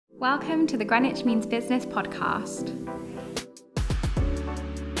Welcome to the Greenwich Means Business Podcast.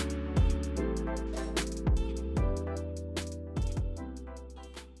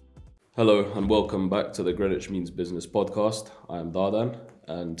 Hello and welcome back to the Greenwich Means Business Podcast. I am Dardan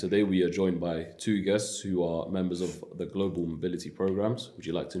and today we are joined by two guests who are members of the Global Mobility Programs. Would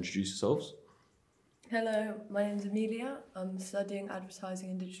you like to introduce yourselves? Hello, my name is Amelia. I'm studying advertising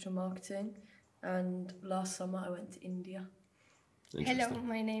and digital marketing, and last summer I went to India. Hello,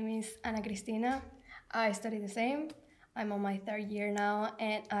 my name is Ana Cristina. I study the same. I'm on my third year now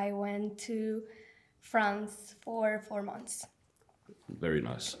and I went to France for 4 months. Very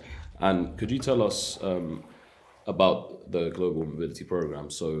nice. And could you tell us about the Global Mobility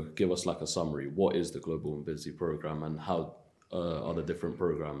Program? So give us like a summary. What is the Global Mobility Program and how are the different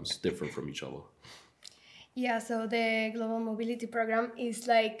programs different from each other? Yeah, so the Global Mobility Program is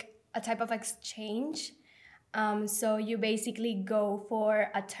like a type of exchange. So you basically go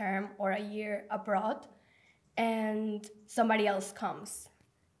for a term or a year abroad and somebody else comes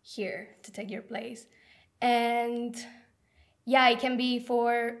here to take your place. And yeah, it can be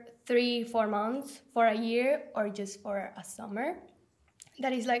for 3-4 months, for a year, or just for a summer.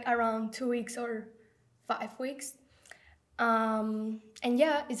 That is like around 2 weeks or 5 weeks. And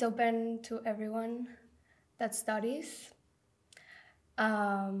yeah, it's open to everyone that studies.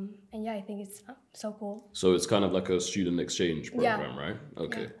 And yeah, I think it's so cool. So it's kind of like a student exchange program, right?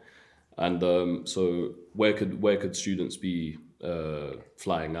 Okay. Yeah. And so where could students be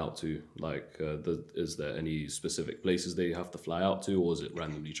flying out to? Like, is there any specific places they have to fly out to, or is it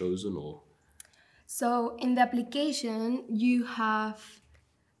randomly chosen? Or so in the application, you have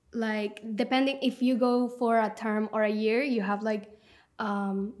like, depending if you go for a term or a year, you have like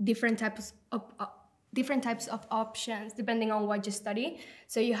different types of options depending on what you study.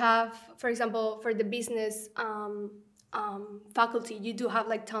 So you have, for example, for the business faculty, you do have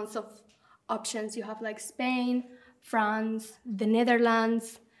like tons of options. You have like Spain, France, the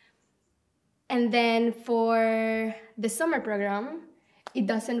Netherlands. And then for the summer program, it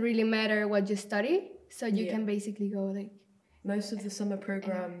doesn't really matter what you study. So you can basically go like... Most of the summer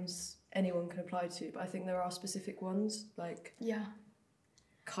programs anyone can apply to, but I think there are specific ones like... Yeah.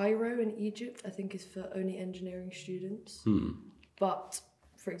 Cairo in Egypt, I think, is for only engineering students. But,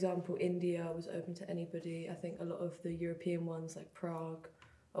 for example, India was open to anybody. I think a lot of the European ones, like Prague,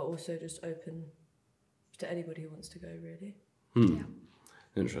 are also just open to anybody who wants to go, really. Yeah.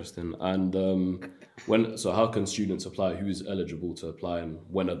 Interesting. And so how can students apply? Who is eligible to apply, and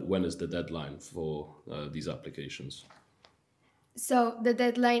when is the deadline for these applications? So the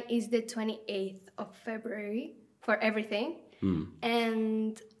deadline is the 28th of February for everything.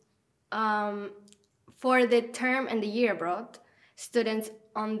 And for the term and the year abroad, students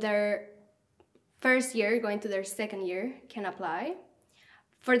on their first year going to their second year can apply.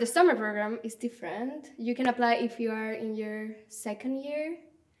 For the summer program, it's different. You can apply if you are in your second year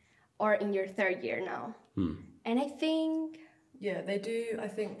or in your third year now. And I think... Yeah, they do, I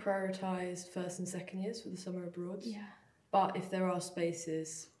think, prioritise first and second years for the summer abroad. Yeah. But if there are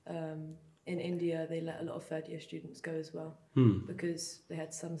spaces... in India, they let a lot of third-year students go as well because they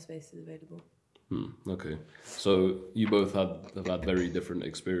had some spaces available. Okay, so you both have had very different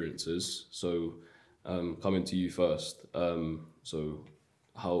experiences. So, coming to you first. So,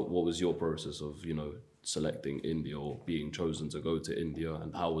 what was your process of selecting India or being chosen to go to India,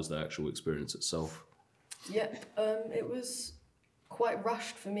 and how was the actual experience itself? Yeah, it was quite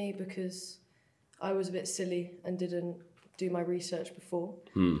rushed for me because I was a bit silly and didn't do my research before.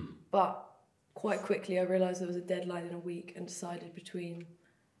 But quite quickly I realised there was a deadline in a week and decided between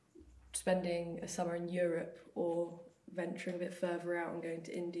spending a summer in Europe or venturing a bit further out and going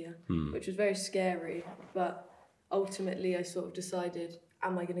to India, which was very scary. But ultimately I sort of decided,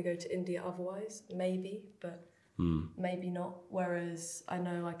 am I going to go to India otherwise? Maybe, but maybe not. Whereas I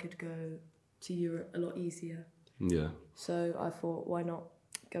know I could go to Europe a lot easier. Yeah. So I thought, why not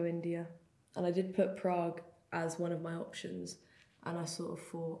go India? And I did put Prague as one of my options, and I sort of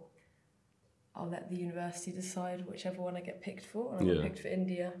thought, I'll let the university decide whichever one I get picked for, and I got picked for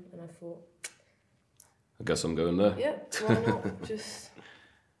India, and I thought, I guess I'm going there. Yeah, why not? Just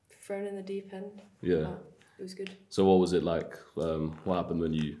thrown in the deep end. Yeah. It was good. So what was it like? What happened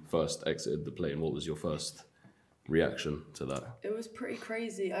when you first exited the plane? What was your first reaction to that? It was pretty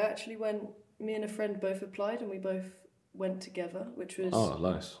crazy. Me and a friend both applied, and we both went together, which was... Oh,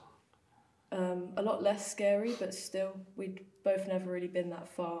 nice. A lot less scary, but still, we'd both never really been that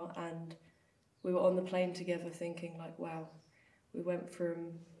far, and we were on the plane together thinking like, wow, we went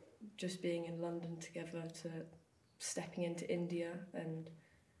from just being in London together to stepping into India, and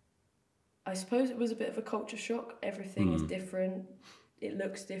I suppose it was a bit of a culture shock. Everything is different. it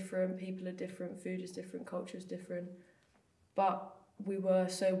looks different, people are different, food is different, culture is different. But we were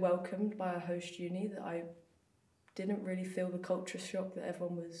so welcomed by our host uni that I didn't really feel the culture shock that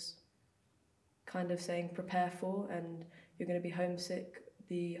everyone was kind of saying prepare for, and you're going to be homesick.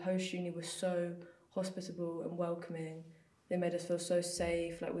 The host uni was so hospitable and welcoming. They made us feel so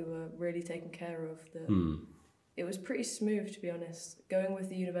safe, like we were really taken care of. It was pretty smooth, to be honest. Going with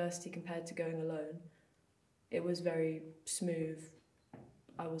the university compared to going alone, it was very smooth.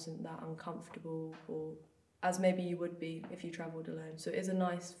 I wasn't that uncomfortable, or as maybe you would be if you travelled alone. So it is a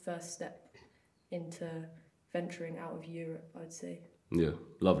nice first step into venturing out of Europe, I'd say. Yeah,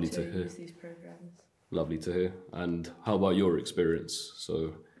 lovely to hear. Use these programs. Lovely to hear. And how about your experience?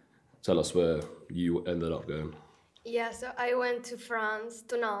 So tell us where you ended up going. Yeah, so I went to France,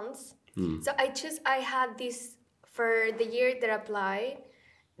 to Nantes. So I had this, for the year that I applied,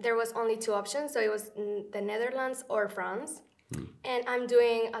 there was only 2 options. So it was the Netherlands or France. And I'm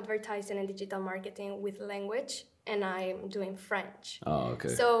doing advertising and digital marketing with language, and I'm doing French. Oh, okay.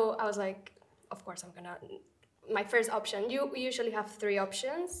 So I was like, of course I'm gonna, my first option, you usually have 3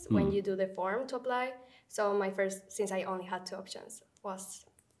 options when you do the form to apply. So my first, since I only had 2 options, was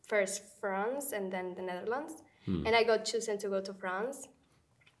first France and then the Netherlands. And I got chosen to go to France.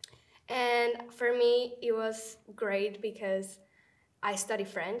 And for me, it was great because I study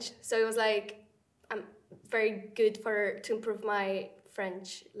French. So it was like, I'm very good to improve my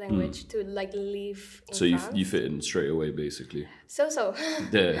French language, to like live in France. So you fit in straight away, basically. So.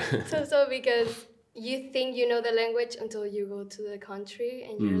 Yeah. So because you think you know the language until you go to the country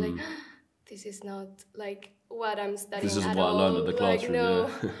and you're like, this is not like what I'm studying This is at what all. I learned at the classroom, no,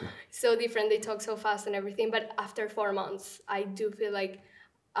 yeah. so different. They talk so fast and everything. But after 4 months, I do feel like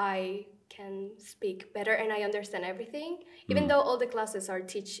I can speak better and I understand everything. Even though all the classes are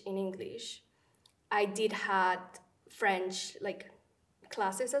teach in English, I did had French like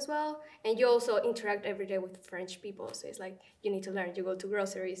classes as well, and you also interact every day with French people. So it's like you need to learn. You go to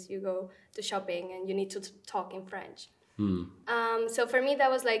groceries, you go to shopping, and you need to talk in French. So for me, that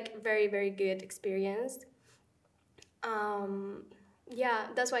was like very, very good experience. Yeah,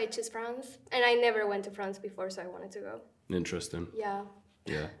 that's why I chose France, and I never went to France before, so I wanted to go. Interesting. Yeah.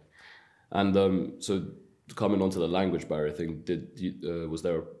 Yeah. And so coming onto the language barrier thing, was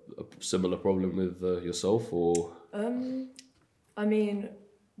there a similar problem with yourself, or? I mean,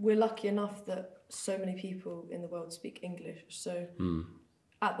 we're lucky enough that so many people in the world speak English. So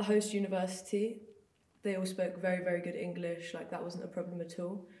at the host university, they all spoke very, very good English. Like that wasn't a problem at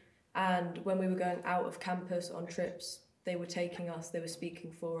all. And when we were going out of campus on trips, they were taking us, they were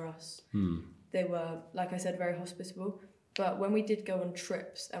speaking for us. They were, like I said, very hospitable. But when we did go on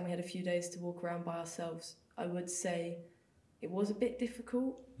trips and we had a few days to walk around by ourselves, I would say it was a bit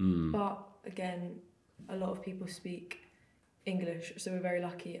difficult. But again, a lot of people speak English, so we're very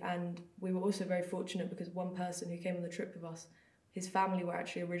lucky. And we were also very fortunate because one person who came on the trip with us, his family were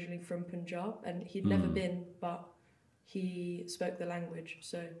actually originally from Punjab, and he'd never been, but he spoke the language.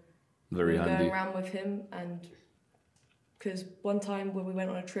 So very we were handy. going around with him, and because one time when we went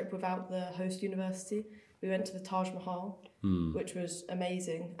on a trip without the host university, we went to the Taj Mahal, which was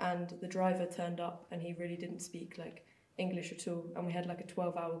amazing, and the driver turned up and he really didn't speak like English at all, and we had like a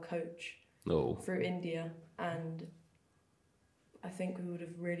 12-hour coach through India, and I think we would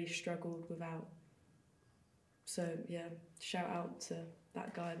have really struggled without. So yeah, shout out to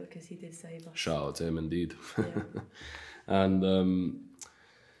that guy because he did save us. Shout out to him indeed. Yeah. And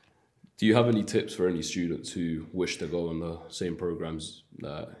do you have any tips for any students who wish to go on the same programs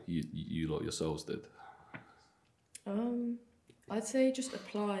that you lot yourselves did? I'd say just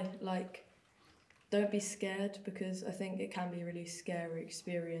apply. Like, don't be scared, because I think it can be a really scary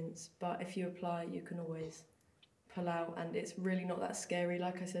experience. But if you apply, you can always pull out, and it's really not that scary.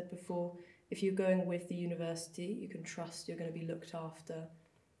 Like I said before, if you're going with the university, you can trust you're going to be looked after.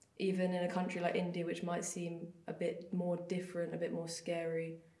 Even in a country like India, which might seem a bit more different, a bit more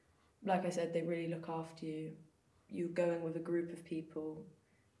scary, like I said, they really look after you. You're going with a group of people.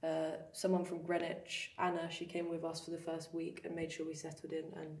 Someone from Greenwich, Ana, she came with us for the first week and made sure we settled in,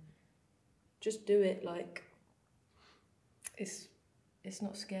 and just do it. Like, it's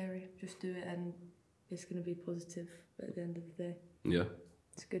not scary, just do it, and it's going to be positive at the end of the day. Yeah.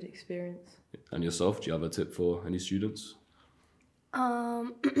 It's a good experience. And yourself, do you have a tip for any students?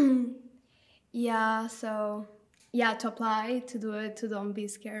 Yeah, so to apply, to do it, to don't be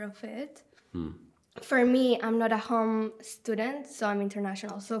scared of it. For me, I'm not a home student, so I'm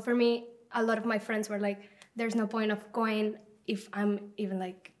international. So for me, a lot of my friends were like, there's no point of going if I'm even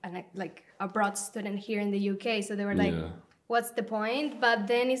like an abroad student here in the UK. So they were like, what's the point? But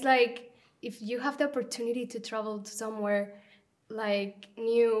then it's like, if you have the opportunity to travel to somewhere like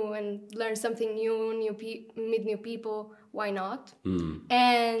new and learn something new, meet new people, why not?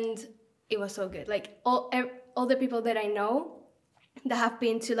 And it was so good. Like all the people that I know that have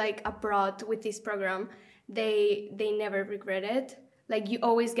been to like abroad with this program, they never regret it. Like you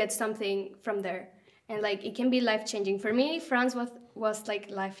always get something from there, and like it can be life-changing. For me, France was like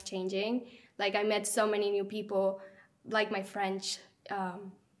life-changing. Like I met so many new people. Like my French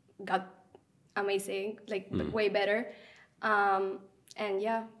got amazing, like way better. And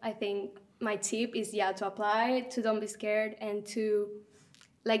yeah, I think my tip is to apply, to don't be scared, and to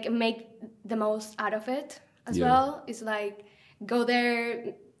like make the most out of it as well. It's like go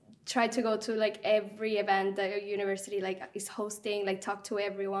there, try to go to like every event that your university like is hosting, like talk to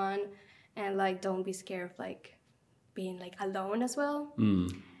everyone, and like don't be scared of like being like alone as well.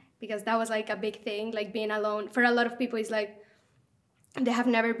 Because that was like a big thing, like being alone for a lot of people is like they have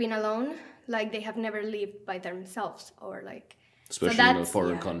never been alone, like they have never lived by themselves, or like especially in a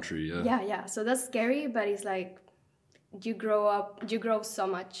foreign country. Yeah, so that's scary, but it's like you grow so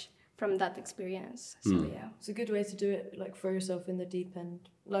much from that experience. So yeah, it's a good way to do it, like throw yourself in the deep end.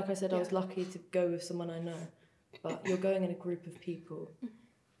 Like I said, I was lucky to go with someone I know, but you're going in a group of people,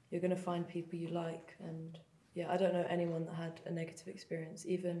 you're going to find people you like. And I don't know anyone that had a negative experience.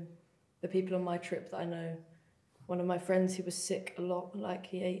 Even the people on my trip that I know, one of my friends who was sick a lot, like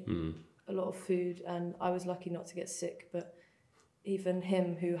he ate a lot of food, and I was lucky not to get sick, but even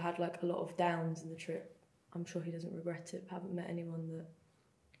him who had like a lot of downs in the trip, I'm sure he doesn't regret it. I haven't met anyone that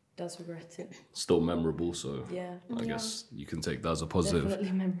does regret it. Still memorable, so I guess you can take that as a positive.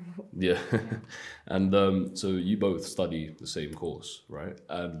 Definitely memorable. Yeah. And so you both study the same course, right?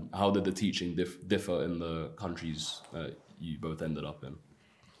 And how did the teaching differ in the countries you both ended up in?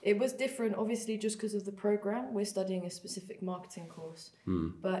 It was different, obviously, just because of the program. We're studying a specific marketing course,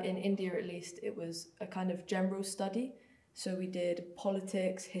 but in India, at least, it was a kind of general study. So we did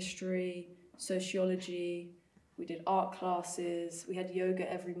politics, history, sociology, we did art classes, we had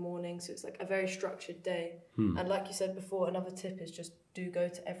yoga every morning, so it's like a very structured day. And like you said before, another tip is just do go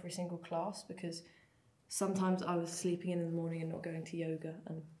to every single class, because sometimes I was sleeping in the morning and not going to yoga,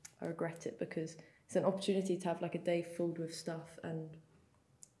 and I regret it because it's an opportunity to have like a day filled with stuff.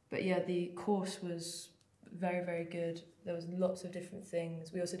 But yeah, the course was very, very good. There was lots of different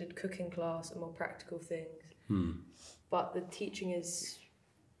things. We also did cooking class and more practical things. But the teaching is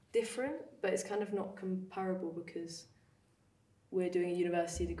different, but it's kind of not comparable because we're doing a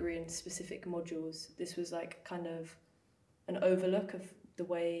university degree in specific modules. This was like kind of an overlook of the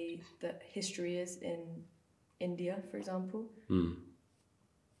way that history is in India, for example.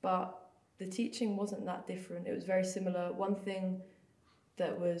 But the teaching wasn't that different. It was very similar. One thing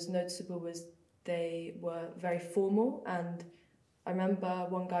that was noticeable was they were very formal, and I remember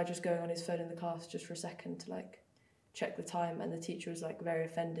one guy just going on his phone in the class just for a second to like check the time, and the teacher was like very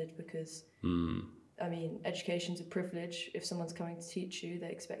offended because I mean, education's a privilege. If someone's coming to teach you, they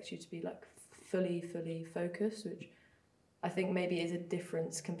expect you to be like fully focused, which I think maybe is a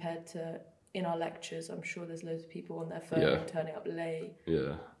difference compared to in our lectures. I'm sure there's loads of people on their phone turning up late,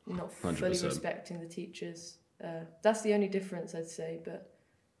 not 100%. Fully respecting the teachers. That's the only difference, I'd say, but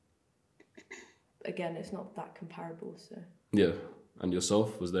again, it's not that comparable. So and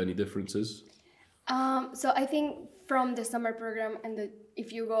yourself, was there any differences? So I think from the summer program and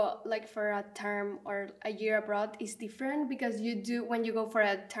if you go like for a term or a year abroad, is different, because when you go for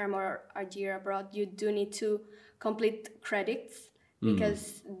a term or a year abroad, you do need to complete credits,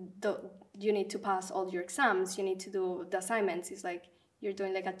 because you need to pass all your exams, you need to do the assignments. It's like you're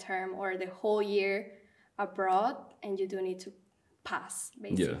doing like a term or the whole year abroad, and you do need to pass,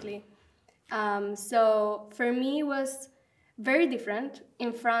 basically. So for me, it was very different.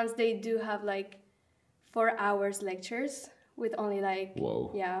 In France, they do have like 4 hours lectures with only like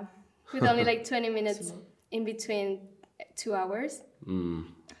with only like 20 minutes in between 2 hours.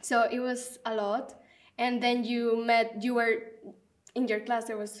 So it was a lot. And then you were in your class,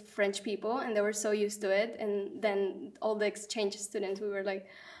 there was French people, and they were so used to it. And then all the exchange students, we were like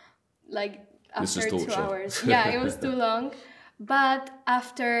after 2 hours. It was too long. But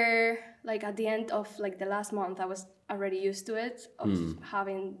after like at the end of like the last month, I was already used to it, of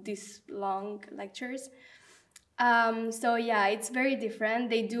having these long lectures. So it's very different.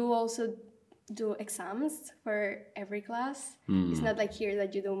 They do also do exams for every class. It's not like here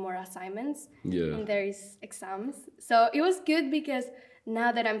that you do more assignments and there is exams. So it was good because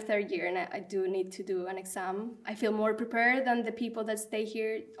now that I'm third year and I do need to do an exam, I feel more prepared than the people that stay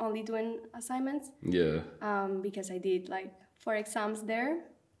here only doing assignments. Because I did like 4 exams there.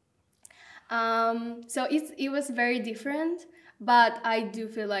 So it was very different, but I do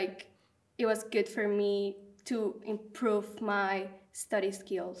feel like it was good for me to improve my study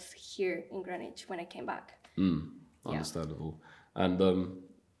skills here in Greenwich when I came back. Understandable. And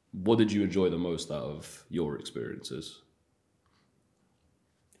what did you enjoy the most out of your experiences?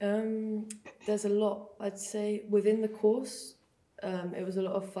 There's a lot, I'd say, within the course. It was a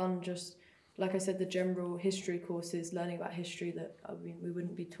lot of fun, just like I said, the general history courses, learning about history that we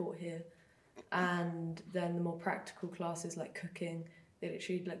wouldn't be taught here. And then the more practical classes like cooking, they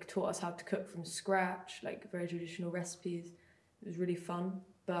literally like taught us how to cook from scratch, like very traditional recipes. It was really fun.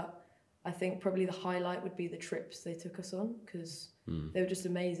 But I think probably the highlight would be the trips they took us on, because they were just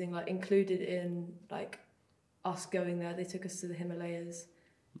amazing. Like included in like us going there, they took us to the Himalayas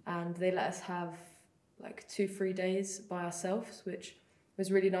and they let us have like 2-3 days by ourselves, which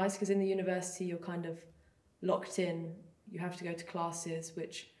was really nice because in the university you're kind of locked in. You have to go to classes,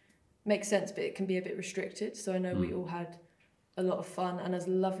 which makes sense, but it can be a bit restricted. So I know we all had a lot of fun, and as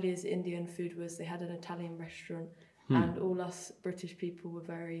lovely as Indian food was, they had an Italian restaurant and all us British people were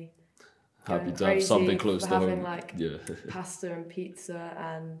very happy to have something close to having home. Like pasta and pizza,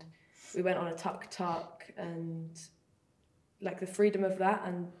 and we went on a tuk-tuk, and like the freedom of that,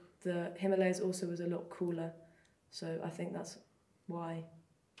 and the Himalayas also was a lot cooler. So I think that's why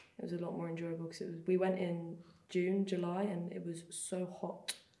it was a lot more enjoyable, because we went in June, July, and it was so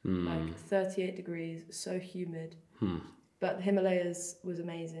hot, like 38 degrees, so humid. But the Himalayas was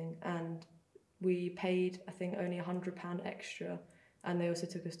amazing, and we paid, I think, only £100 extra, and they also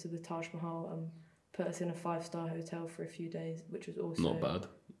took us to the Taj Mahal and put us in a 5-star hotel for a few days, which was also not bad.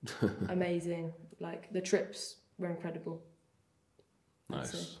 amazing. Like the trips were incredible.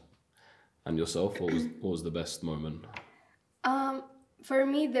 Nice. And yourself, what was the best moment? For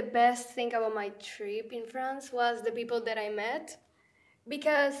me, the best thing about my trip in France was the people that I met,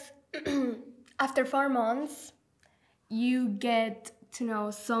 because after 4 months, you get to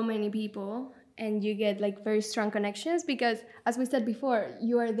know so many people and you get like very strong connections, because as we said before,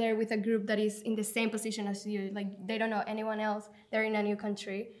 you are there with a group that is in the same position as you. Like they don't know anyone else, they're in a new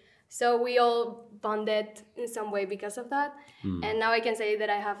country. So we all bonded in some way because of that. And now I can say that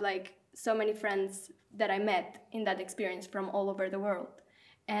I have like so many friends that I met in that experience from all over the world.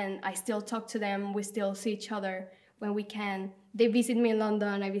 And I still talk to them, we still see each other when we can. They visit me in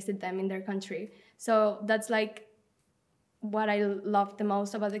London, I visit them in their country. So that's like what I love the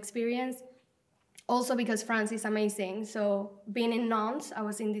most about the experience. Also because France is amazing. So being in Nantes, I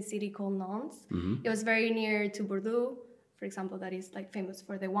was in this city called Nantes. It was very near to Bordeaux, for example, that is like famous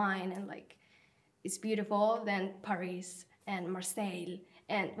for the wine and like it's beautiful. Then Paris and Marseille,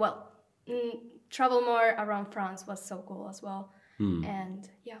 and well, travel more around France was so cool as well. And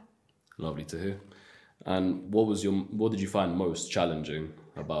yeah, lovely to hear. And what did you find most challenging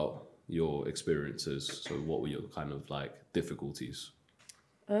about your experiences? So what were your kind of like difficulties?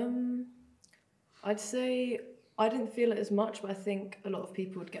 I'd say I didn't feel it as much, but I think a lot of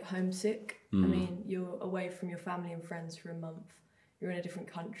people would get homesick. I mean, you're away from your family and friends for a month. You're in a different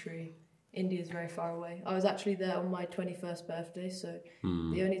country. India's very far away. I was actually there on my 21st birthday, so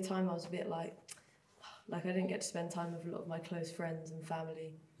the only time I was a bit like I didn't get to spend time with a lot of my close friends and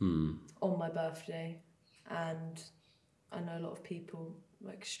family on my birthday. And I know a lot of people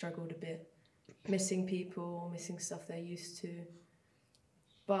like struggled a bit, missing people, missing stuff they're used to.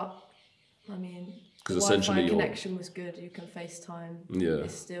 But I mean, the Wi-Fi connection was good. You can FaceTime. Yeah,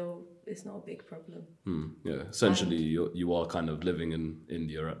 it's not a big problem. Yeah, essentially you are kind of living in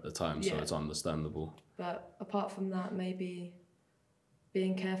India at the time, so it's understandable. But apart from that, maybe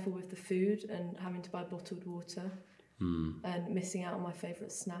being careful with the food and having to buy bottled water and missing out on my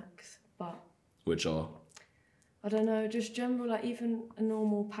favourite snacks. But which are? I don't know, just general, like even a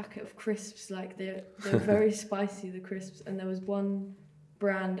normal packet of crisps, like they're very spicy, the crisps. And there was one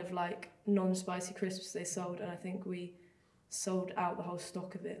brand of like non-spicy crisps they sold, and I think we sold out the whole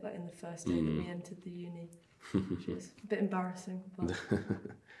stock of it like in the first day that we entered the uni, which is a bit embarrassing.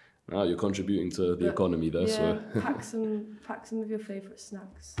 But you're contributing to the economy there. Yeah, so pack some of your favourite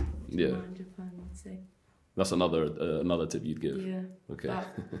snacks. In Japan, I'd say. That's another tip you'd give. Yeah. Okay.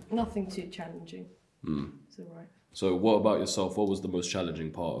 But nothing too challenging. It's alright. So what about yourself? What was the most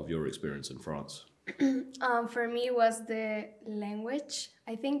challenging part of your experience in France? For me was the language.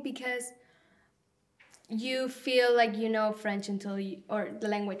 I think because you feel like you know French or the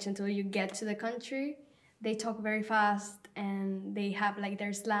language until you get to the country. They talk very fast and they have like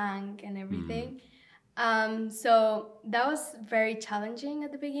their slang and everything. So that was very challenging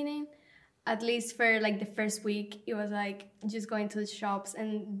at the beginning. At least for like the first week, it was like just going to the shops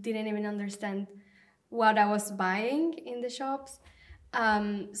and didn't even understand what I was buying in the shops.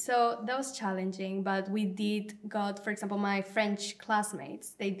 So that was challenging, but we did got, for example, my French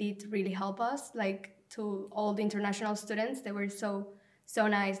classmates, they did really help us, like to all the international students. They were so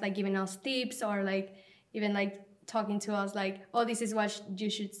nice, like giving us tips or like even like talking to us like, oh, this is what you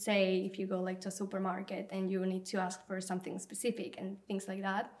should say if you go like to a supermarket and you need to ask for something specific and things like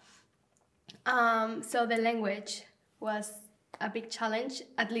that. So the language was a big challenge,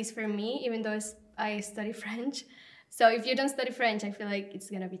 at least for me, even though I study French. So if you don't study French, I feel like it's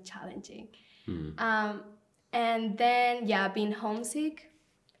gonna be challenging. And then, yeah, being homesick,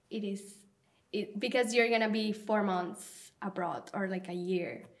 because you're gonna be 4 months abroad or like a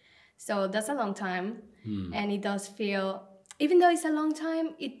year. So that's a long time. And it does feel, even though it's a long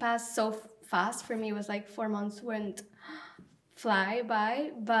time, it passed so fast. For me, it was like 4 months went fly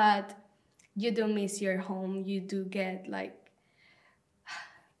by, but you do miss your home. You do get like,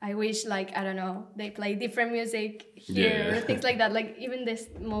 I wish, like, I don't know, they play different music here, things like that. Like, even this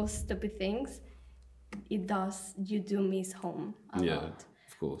most stupid things, you do miss home a lot. Yeah,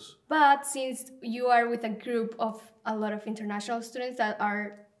 of course. But since you are with a group of a lot of international students that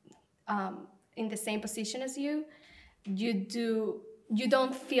are in the same position as you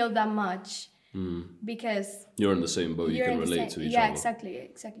don't feel that much because you're in the same boat. You can relate to each other. Yeah,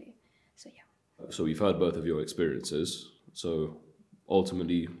 exactly. So yeah. So we've heard both of your experiences. So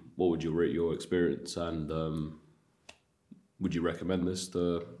ultimately, what would you rate your experience, and would you recommend this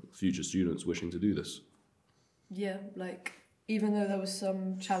to future students wishing to do this? Yeah, like even though there was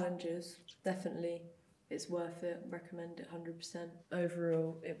some challenges, definitely it's worth it. Recommend it 100%.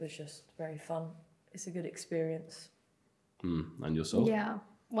 Overall, it was just very fun. It's a good experience. And yourself? Yeah,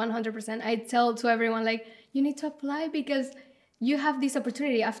 100%. I tell to everyone, like, you need to apply because you have this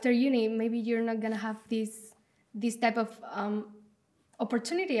opportunity after uni. Maybe you're not gonna have this type of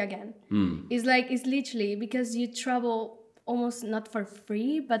opportunity again. It's literally because you travel almost not for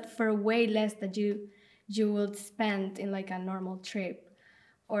free, but for way less that you would spend in like a normal trip,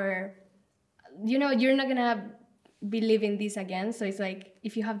 or you're not gonna be living this again. So it's like,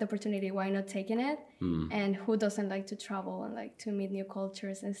 if you have the opportunity, why not taking it? And who doesn't like to travel and like to meet new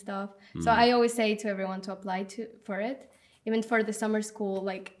cultures and stuff? So I always say to everyone to apply for it, even for the summer school.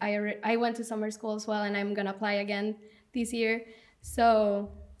 Like I went to summer school as well, and I'm gonna apply again this year.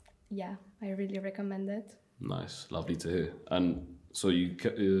 So yeah, I really recommend it. Nice, lovely to hear. And so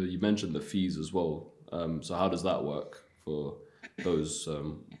you mentioned the fees as well. So how does that work for those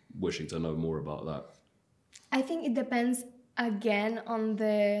wishing to know more about that? I think it depends again on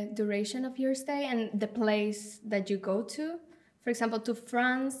the duration of your stay and the place that you go to. For example, to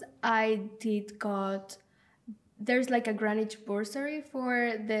France, there's like a Greenwich bursary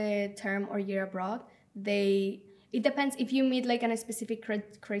for the term or year abroad. It depends if you meet like a specific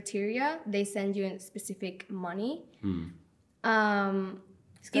criteria, they send you specific money.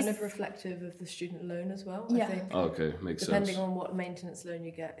 It's kind of reflective of the student loan as well, Yeah. I think. Oh, okay, makes Depending sense. on what maintenance loan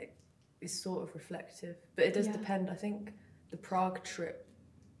you get, it is sort of reflective. But it does depend. I think the Prague trip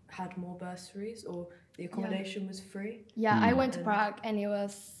had more bursaries, or the accommodation was free. Yeah, I went to Prague and it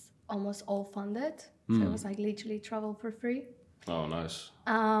was almost all funded. So it was like literally travel for free. Oh, nice.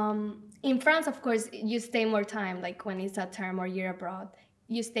 In France, of course, you stay more time, like when it's a term or year abroad,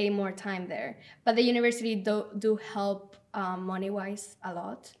 you stay more time there. But the university do help money-wise a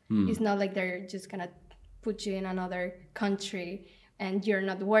lot. It's not like they're just gonna put you in another country and you're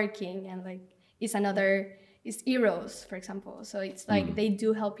not working, and like it's euros, for example. So it's like they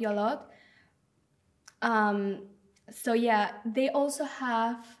do help you a lot. So yeah, they also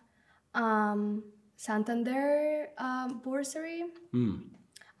have Santander bursary.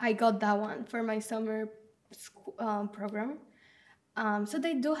 I got that one for my summer program. So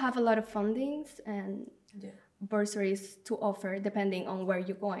they do have a lot of fundings and bursaries to offer depending on where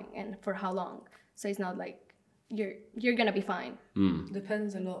you're going and for how long. So it's not like you're gonna be fine.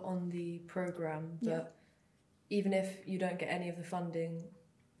 Depends a lot on the program, but even if you don't get any of the funding,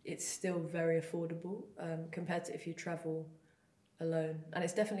 it's still very affordable compared to if you travel alone. And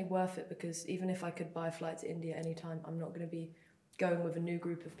it's definitely worth it, because even if I could buy a flight to India anytime, I'm not going to be going with a new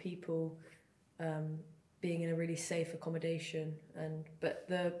group of people, being in a really safe accommodation. But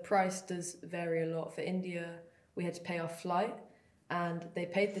the price does vary a lot. For India, we had to pay our flight, and they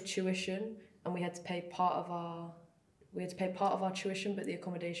paid the tuition, and we had to pay part of our tuition, but the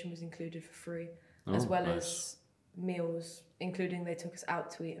accommodation was included for free, as well as meals, including they took us out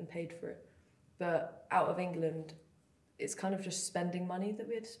to eat and paid for it. But out of England, it's kind of just spending money that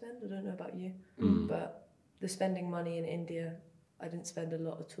we had to spend. I don't know about you, but the spending money in India, I didn't spend a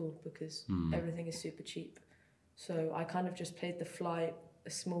lot at all, because everything is super cheap. So I kind of just paid the flight, a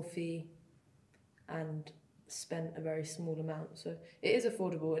small fee, and spent a very small amount. So it is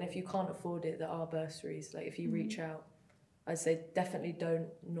affordable, and if you can't afford it, there are bursaries. Like if you reach out, I'd say definitely don't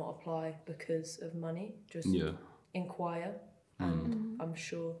not apply because of money. Just inquire, and I'm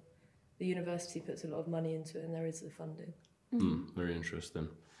sure the university puts a lot of money into it, and there is the funding. Very interesting.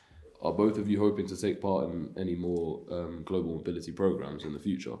 Are both of you hoping to take part in any more global mobility programs in the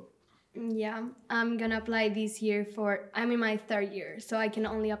future? Yeah, I'm gonna apply this year I'm in my 3rd year, so I can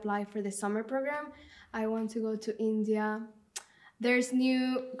only apply for the summer program. I want to go to India. There's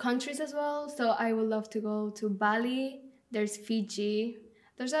new countries as well, so I would love to go to Bali. There's Fiji.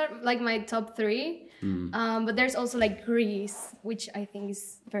 Those are like my top 3. But there's also like Greece, which I think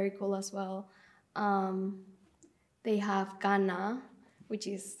is very cool as well. They have Ghana, which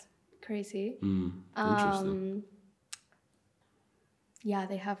is crazy. Interesting. Yeah,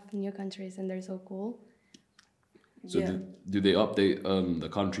 they have new countries and they're so cool. So do they update the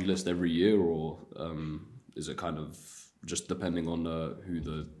country list every year, or is it kind of just depending on who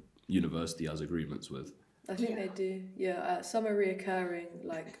the university has agreements with? I think they do. Yeah, some are reoccurring,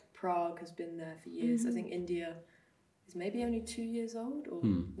 like Prague has been there for years. I think India is maybe only 2 years old, or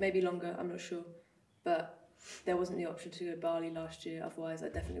maybe longer, I'm not sure. But there wasn't the option to go to Bali last year, otherwise I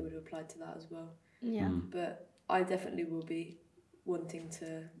definitely would have applied to that as well. Yeah. But I definitely will be wanting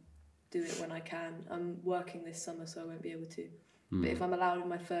to do it when I can. I'm working this summer, so I won't be able to. But if I'm allowed in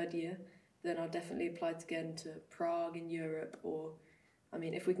my 3rd year, then I'll definitely apply again to Prague in Europe, or, I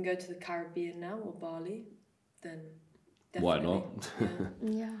mean, if we can go to the Caribbean now, or Bali, then definitely. Why not?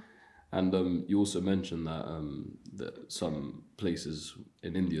 Yeah. And you also mentioned that some places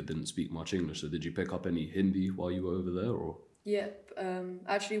in India didn't speak much English. So did you pick up any Hindi while you were over there, or? Yep.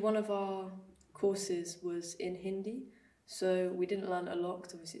 Actually, one of our courses was in Hindi. So we didn't learn a lot,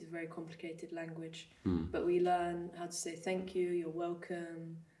 because obviously it's a very complicated language. But we learned how to say thank you, you're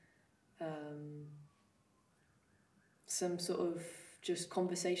welcome, some sort of just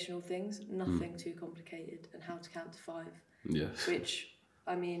conversational things, nothing too complicated, and how to count to 5. Yes. Which,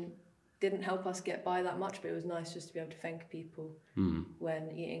 I mean, didn't help us get by that much, but it was nice just to be able to thank people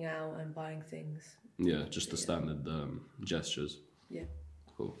when eating out and buying things. Yeah, just the standard gestures. Yeah.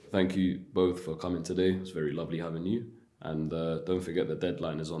 Cool. Thank you both for coming today. It's very lovely having you. And don't forget the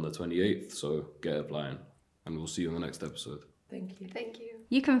deadline is on the 28th, so get applying. And we'll see you on the next episode. Thank you. Thank you.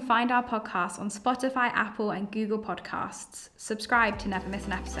 You can find our podcast on Spotify, Apple, and Google Podcasts. Subscribe to never miss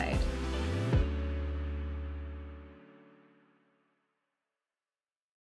an episode.